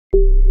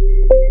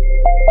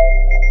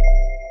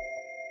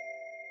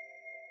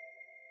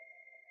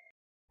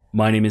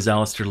My name is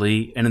Alistair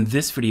Lee, and in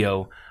this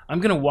video, I'm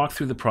going to walk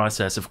through the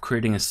process of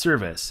creating a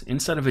service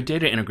inside of a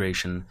data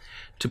integration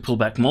to pull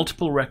back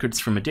multiple records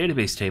from a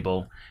database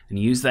table and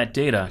use that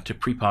data to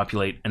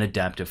pre-populate an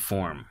adaptive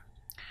form.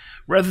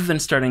 Rather than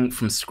starting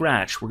from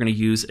scratch, we're going to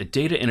use a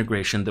data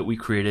integration that we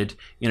created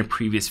in a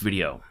previous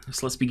video.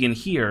 So let's begin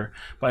here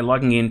by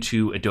logging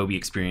into Adobe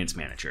Experience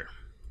Manager.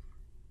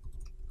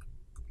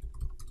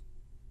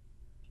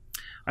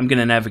 I'm going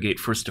to navigate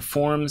first to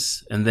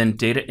Forms and then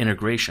Data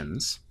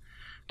Integrations.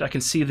 I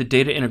can see the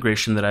data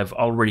integration that I've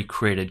already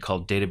created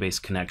called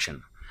Database Connection.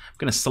 I'm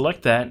going to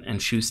select that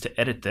and choose to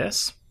edit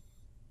this.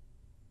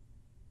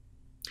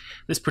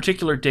 This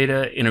particular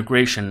data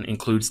integration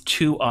includes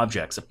two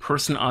objects, a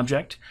person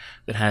object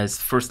that has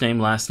first name,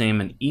 last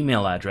name, and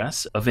email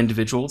address of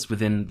individuals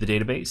within the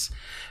database,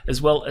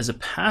 as well as a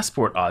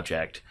passport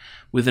object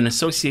with an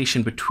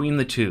association between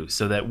the two,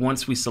 so that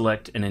once we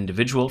select an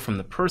individual from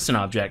the person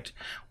object,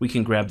 we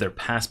can grab their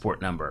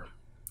passport number.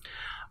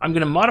 I'm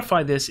going to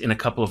modify this in a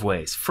couple of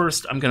ways.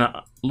 First, I'm going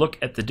to look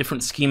at the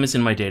different schemas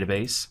in my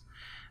database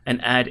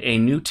and add a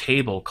new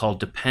table called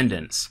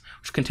Dependents,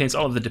 which contains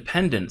all of the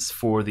dependents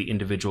for the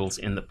individuals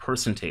in the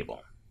person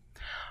table.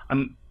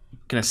 I'm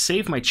going to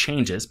save my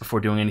changes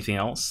before doing anything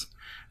else,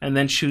 and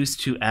then choose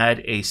to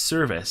add a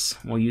service.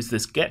 We'll use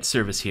this Get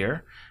Service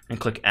here and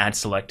click Add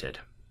Selected.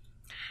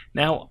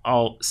 Now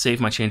I'll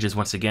save my changes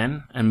once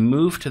again and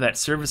move to that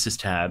Services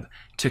tab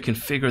to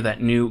configure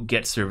that new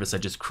Get Service I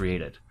just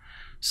created.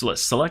 So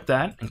let's select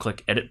that and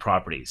click Edit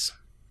Properties.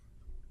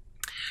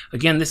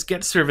 Again, this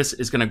Get Service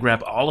is going to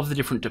grab all of the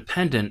different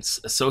dependents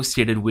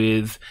associated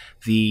with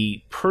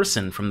the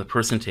person from the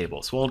person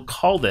table. So I'll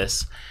call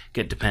this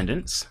Get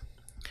Dependents.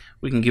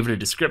 We can give it a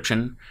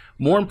description.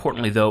 More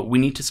importantly, though, we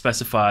need to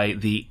specify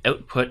the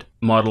output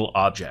model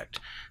object.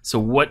 So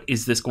what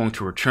is this going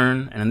to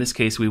return? And in this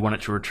case, we want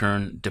it to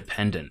return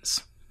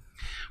dependents.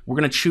 We're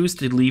going to choose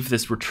to leave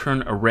this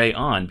return array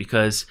on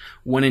because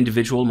one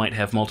individual might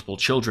have multiple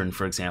children,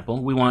 for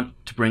example. We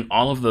want to bring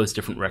all of those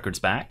different records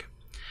back.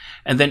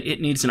 And then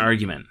it needs an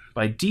argument.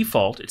 By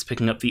default, it's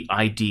picking up the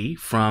ID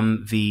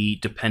from the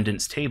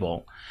dependents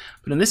table.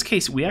 But in this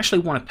case, we actually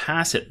want to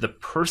pass it the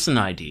person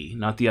ID,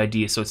 not the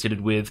ID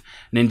associated with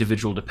an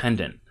individual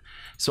dependent.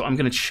 So I'm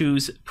going to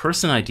choose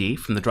person ID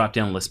from the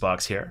drop-down list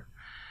box here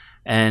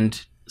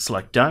and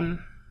select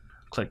Done,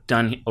 click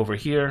Done over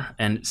here,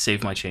 and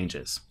save my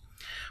changes.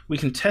 We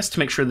can test to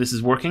make sure this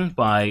is working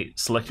by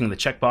selecting the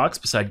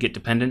checkbox beside Get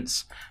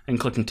Dependents and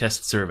clicking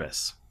Test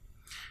Service.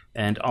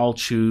 And I'll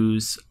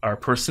choose our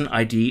person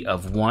ID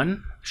of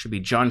 1. Should be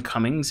John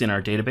Cummings in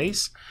our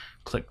database.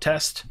 Click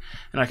Test,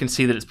 and I can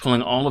see that it's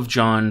pulling all of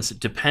John's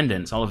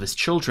dependents, all of his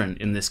children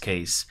in this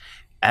case,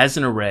 as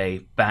an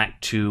array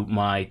back to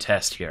my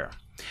test here.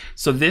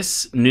 So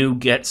this new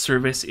Get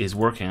Service is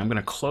working. I'm going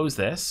to close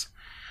this.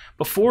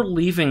 Before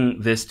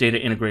leaving this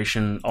data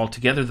integration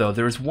altogether, though,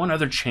 there is one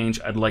other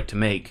change I'd like to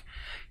make.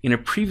 In a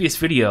previous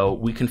video,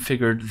 we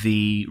configured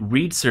the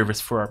read service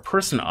for our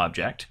person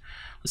object.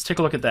 Let's take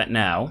a look at that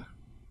now.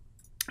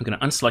 I'm going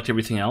to unselect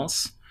everything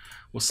else.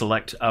 We'll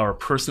select our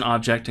person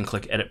object and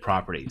click Edit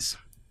Properties.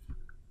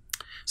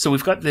 So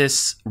we've got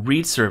this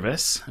read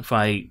service. If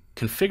I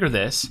configure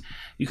this,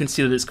 you can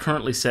see that it's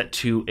currently set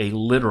to a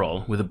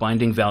literal with a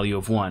binding value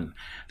of 1.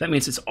 That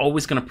means it's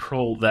always going to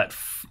pull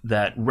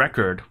that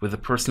record with a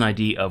person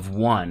ID of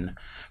 1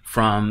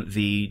 from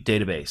the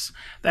database.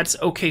 That's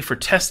okay for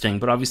testing,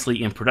 but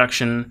obviously in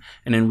production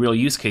and in real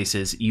use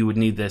cases, you would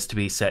need this to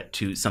be set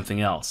to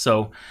something else.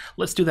 So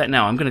let's do that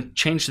now. I'm going to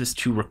change this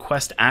to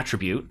request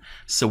attribute.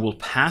 So we'll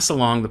pass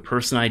along the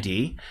person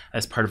ID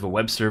as part of a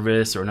web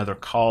service or another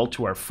call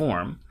to our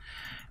form.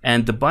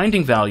 And the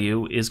binding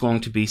value is going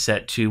to be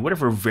set to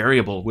whatever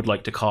variable we'd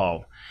like to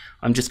call.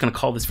 I'm just going to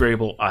call this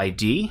variable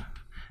ID,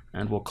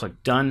 and we'll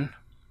click Done.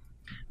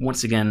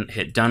 Once again,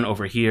 hit Done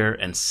over here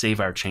and save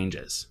our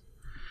changes.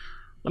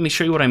 Let me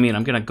show you what I mean.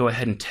 I'm going to go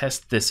ahead and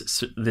test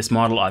this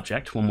model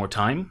object one more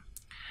time.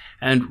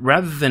 And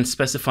rather than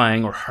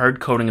specifying or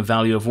hard-coding a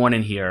value of 1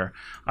 in here,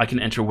 I can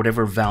enter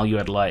whatever value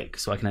I'd like.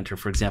 So I can enter,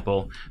 for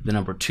example, the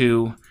number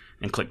 2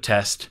 and click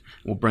Test.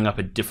 We'll bring up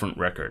a different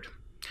record.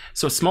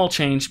 So a small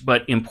change,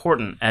 but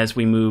important as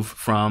we move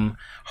from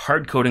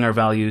hard-coding our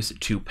values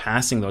to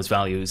passing those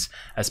values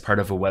as part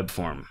of a web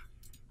form.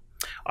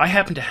 I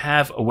happen to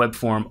have a web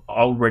form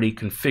already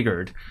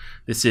configured.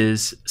 This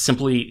is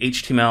simply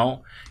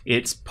HTML.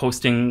 It's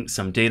posting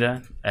some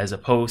data as a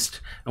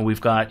post, and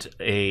we've got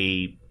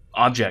an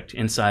object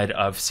inside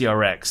of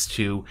CRX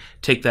to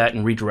take that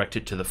and redirect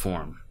it to the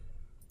form.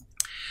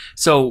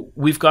 So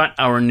we've got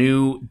our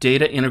new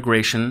data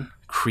integration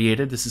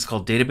created. This is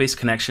called Database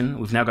Connection.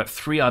 We've now got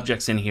 3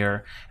 objects in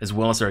here as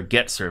well as our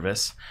Get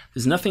Service.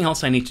 There's nothing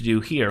else I need to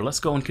do here. Let's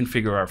go and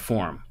configure our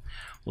form.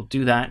 We'll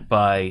do that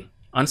by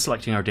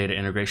unselecting our data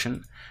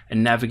integration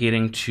and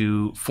navigating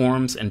to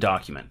Forms and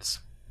Documents.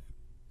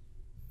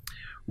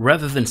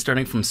 Rather than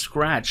starting from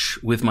scratch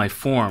with my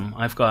form,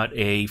 I've got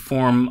a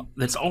form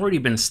that's already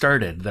been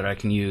started that I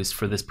can use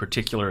for this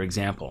particular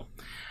example.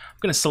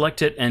 going to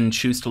select it and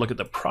choose to look at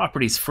the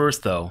properties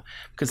first though,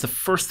 because the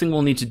first thing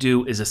we'll need to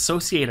do is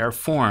associate our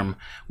form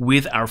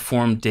with our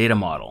form data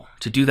model.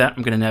 To do that,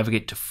 I'm going to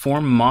navigate to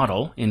Form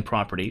Model in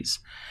Properties,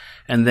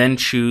 and then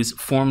choose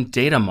Form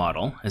Data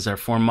Model as our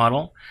form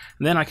model.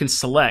 And then I can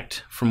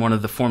select from one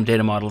of the form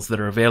data models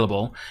that are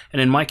available.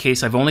 And in my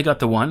case, I've only got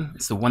the one.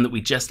 It's the one that we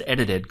just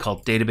edited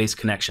called Database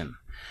Connection.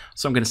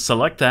 So I'm going to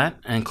select that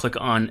and click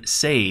on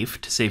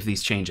Save to save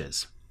these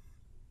changes.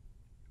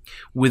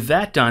 With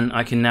that done,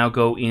 I can now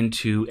go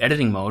into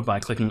editing mode by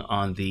clicking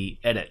on the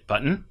Edit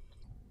button.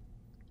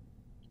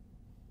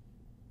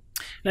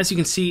 And as you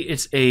can see,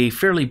 it's a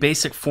fairly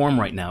basic form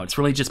right now. It's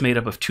really just made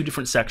up of two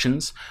different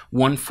sections,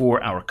 one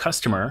for our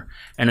customer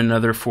and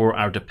another for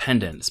our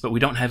dependents. But we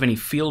don't have any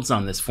fields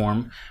on this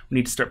form. We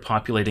need to start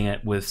populating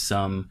it with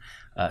some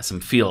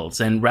fields.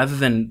 And rather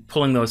than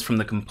pulling those from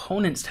the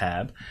Components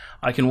tab,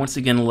 I can once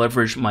again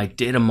leverage my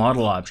data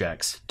model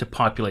objects to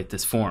populate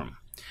this form.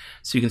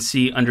 So you can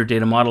see under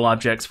data model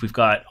objects, we've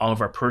got all of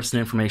our person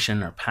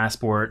information, our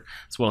passport,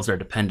 as well as our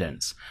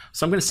dependents.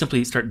 So I'm going to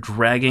simply start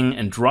dragging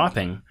and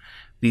dropping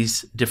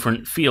these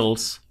different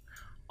fields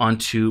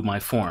onto my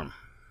form.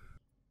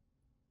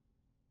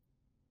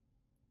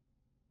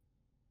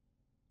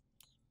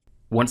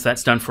 Once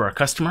that's done for our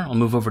customer, I'll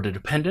move over to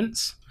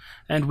dependents,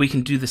 and we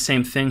can do the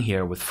same thing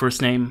here with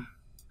first name,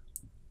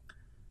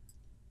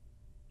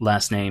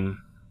 last name,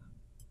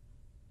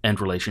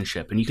 and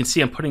relationship. And you can see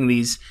I'm putting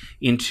these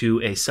into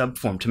a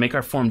subform. To make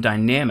our form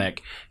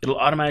dynamic, it'll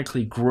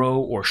automatically grow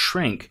or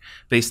shrink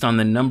based on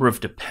the number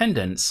of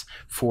dependents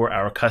for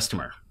our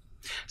customer.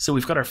 So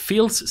we've got our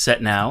fields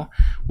set now.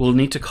 We'll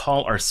need to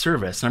call our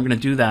service, and I'm going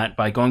to do that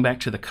by going back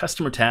to the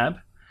Customer tab.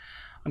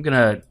 I'm going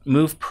to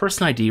move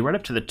Person ID right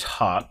up to the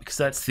top because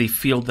that's the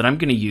field that I'm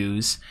going to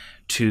use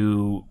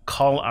to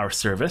call our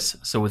service.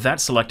 So with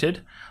that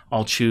selected,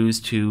 I'll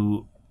choose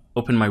to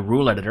open my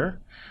rule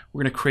editor.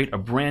 We're going to create a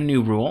brand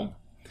new rule.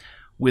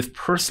 With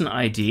Person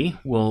ID,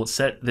 we'll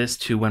set this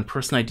to when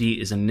Person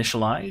ID is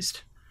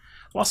initialized.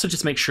 We'll also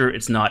just make sure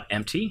it's not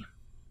empty.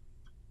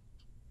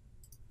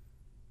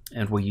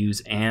 And we'll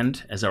use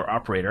AND as our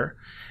operator.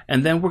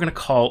 And then we're going to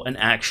call an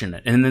action.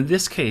 And in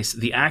this case,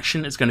 the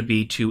action is going to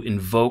be to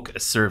invoke a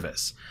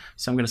service.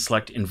 So I'm going to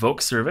select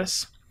Invoke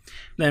Service.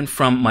 Then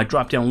from my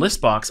drop-down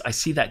list box, I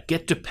see that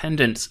Get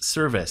Dependents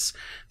service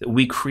that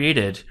we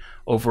created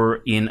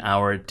over in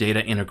our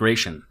data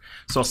integration.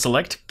 So I'll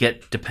select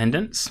Get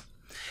Dependents.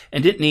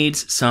 And it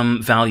needs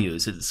some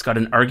values. It's got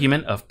an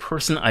argument of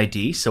person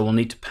ID, so we'll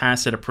need to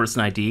pass it a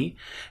person ID,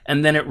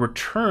 and then it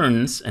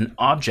returns an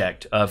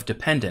object of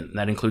dependent.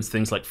 That includes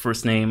things like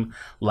first name,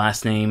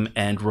 last name,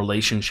 and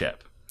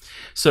relationship.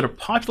 So to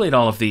populate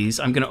all of these,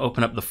 I'm going to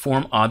open up the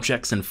form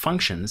objects and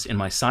functions in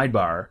my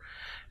sidebar,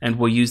 and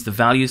we'll use the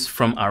values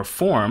from our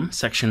form,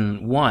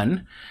 section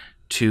 1,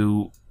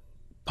 to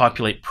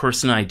populate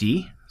person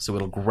ID. So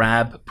it'll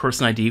grab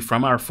person ID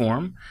from our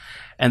form.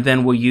 And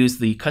then we'll use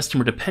the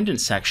customer dependent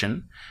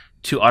section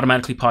to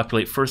automatically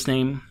populate first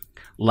name,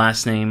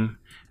 last name,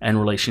 and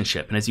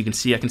relationship. And as you can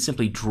see, I can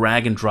simply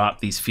drag and drop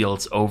these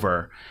fields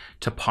over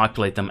to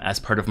populate them as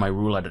part of my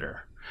rule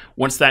editor.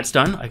 Once that's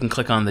done, I can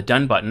click on the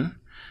Done button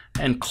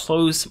and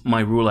close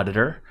my rule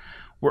editor.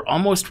 We're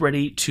almost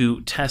ready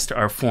to test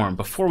our form.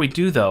 Before we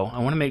do, though, I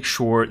want to make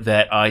sure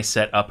that I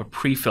set up a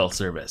pre-fill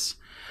service.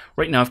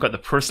 Right now, I've got the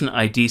person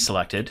ID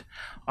selected.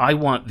 I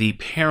want the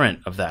parent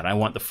of that. I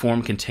want the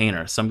form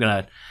container. So I'm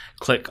going to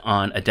click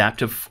on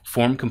Adaptive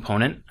Form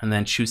Component and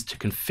then choose to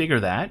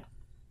configure that.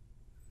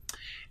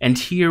 And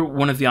here,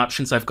 one of the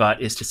options I've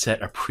got is to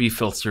set a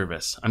pre-fill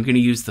service. I'm going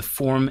to use the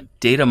Form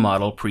Data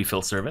Model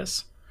pre-fill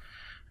service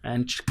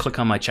and click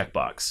on my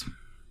checkbox.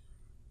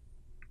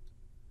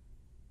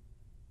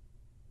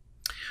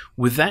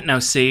 With that now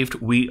saved,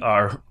 we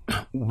are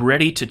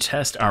ready to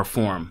test our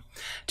form.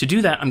 To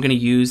do that, I'm going to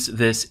use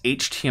this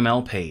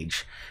HTML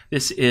page.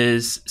 This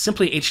is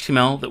simply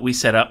HTML that we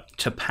set up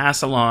to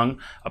pass along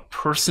a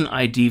person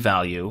ID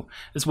value,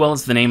 as well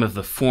as the name of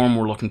the form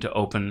we're looking to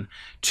open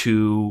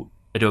to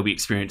Adobe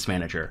Experience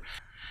Manager.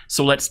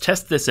 So let's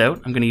test this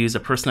out. I'm going to use a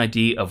person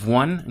ID of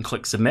 1 and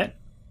click Submit.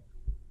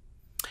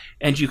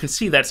 And you can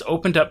see that's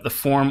opened up the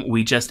form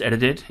we just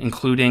edited,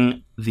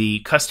 including the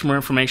customer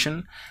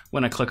information.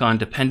 When I click on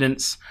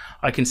Dependents,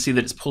 I can see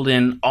that it's pulled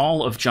in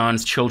all of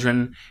John's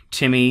children.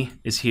 Timmy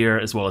is here,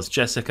 as well as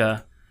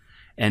Jessica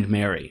and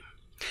Mary.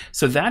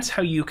 So that's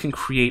how you can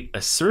create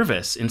a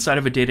service inside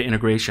of a data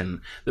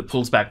integration that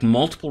pulls back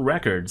multiple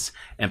records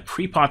and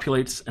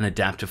pre-populates an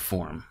adaptive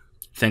form.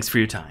 Thanks for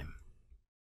your time.